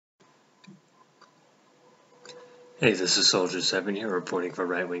Hey, this is Soldier 7 here reporting for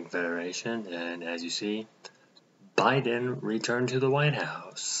Right Wing Federation, and as you see, Biden returned to the White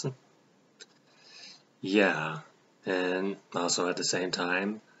House. Yeah, and also at the same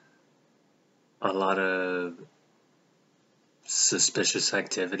time, a lot of suspicious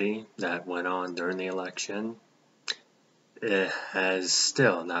activity that went on during the election. It has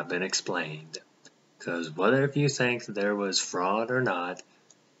still not been explained. Because whether if you think there was fraud or not,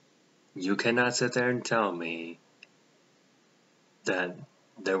 you cannot sit there and tell me that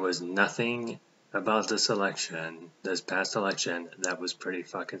there was nothing about this election, this past election, that was pretty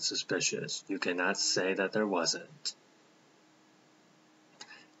fucking suspicious. You cannot say that there wasn't.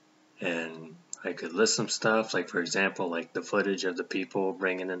 And I could list some stuff, like for example, like the footage of the people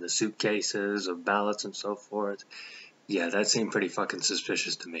bringing in the suitcases of ballots and so forth. Yeah, that seemed pretty fucking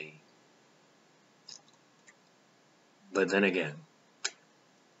suspicious to me. But then again,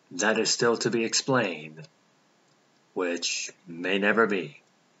 that is still to be explained, which may never be.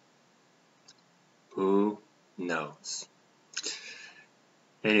 Who knows?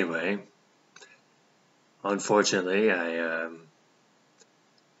 Anyway, unfortunately, I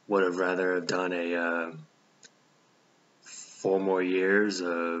would have rather have done a 4 more years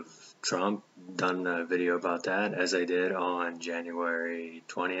of Trump, done a video about that, as I did on January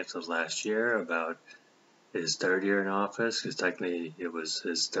 20th of last year about his 3rd year in office, because technically it was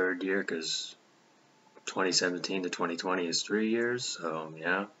his 3rd year, because 2017 to 2020 is 3 years, so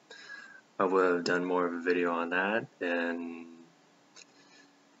yeah. I would have done more of a video on that, and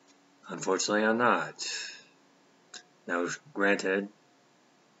unfortunately I'm not. Now, granted,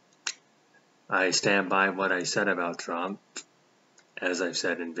 I stand by what I said about Trump, as I've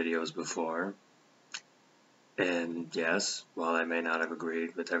said in videos before. And yes, while I may not have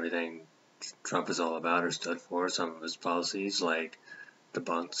agreed with everything Trump is all about or stood for, some of his policies like the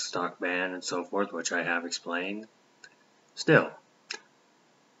bunk stock ban and so forth, which I have explained, still,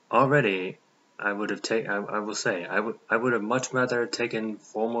 already I would have I will say, I would have much rather taken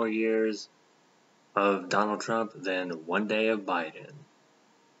 4 more years of Donald Trump than 1 day of Biden.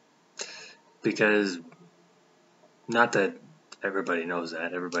 Because, not that everybody knows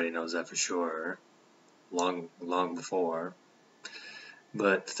that for sure, long before.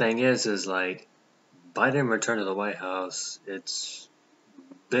 But the thing is like, Biden returned to the White House, it's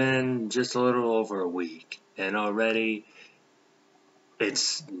been just a little over a week, and already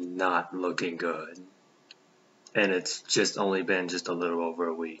it's not looking good. And it's just only been just a little over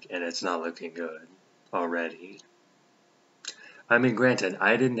a week, and it's not looking good already. I mean, granted,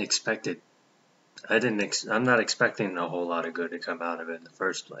 I didn't expect it. I'm not expecting a whole lot of good to come out of it in the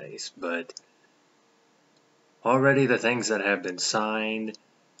first place, but already the things that have been signed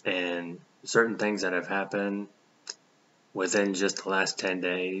and certain things that have happened within just the last 10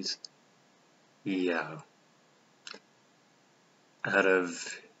 days, yeah. Out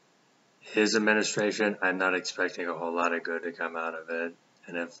of his administration, I'm not expecting a whole lot of good to come out of it.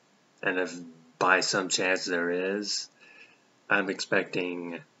 And if by some chance there is, I'm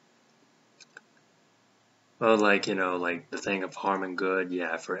expecting, well, like, like the thing of harm and good,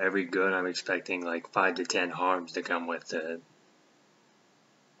 yeah, for every good, I'm expecting like 5 to 10 harms to come with it.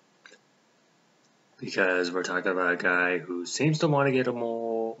 Because we're talking about a guy who seems to want to get a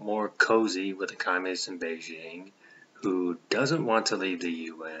more cozy with the communists in Beijing, who doesn't want to leave the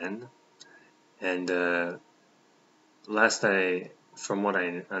UN, and from what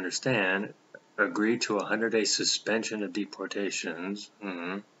I understand, agreed to a 100-day suspension of deportations.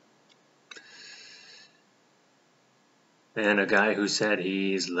 And a guy who said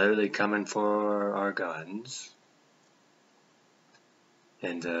he's literally coming for our guns.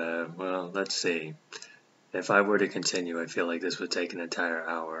 And, well, let's see. If I were to continue, I feel like this would take an entire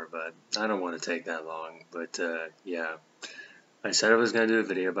hour, but I don't want to take that long. But, yeah. I said I was going to do a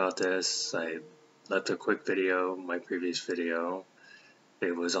video about this. I left a quick video, my previous video.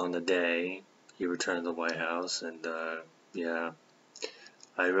 It was on the day he returned to the White House, and, yeah.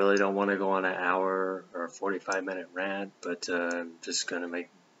 I really don't want to go on an hour or 45-minute rant, but I'm just going to make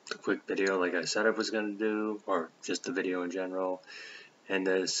a quick video like I said I was going to do, or just the video in general. And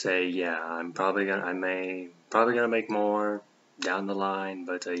to say, yeah, I'm probably gonna make more down the line,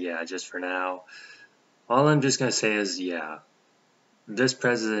 but yeah, just for now, all I'm just gonna say is, yeah, this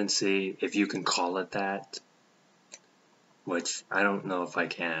presidency, if you can call it that, which I don't know if I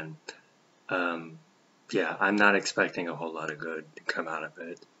can, yeah, I'm not expecting a whole lot of good to come out of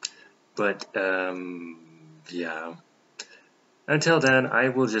it, but yeah, until then, I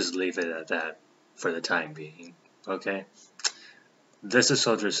will just leave it at that for the time being, okay? This is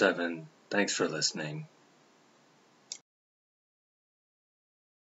Soldier 7. Thanks for listening.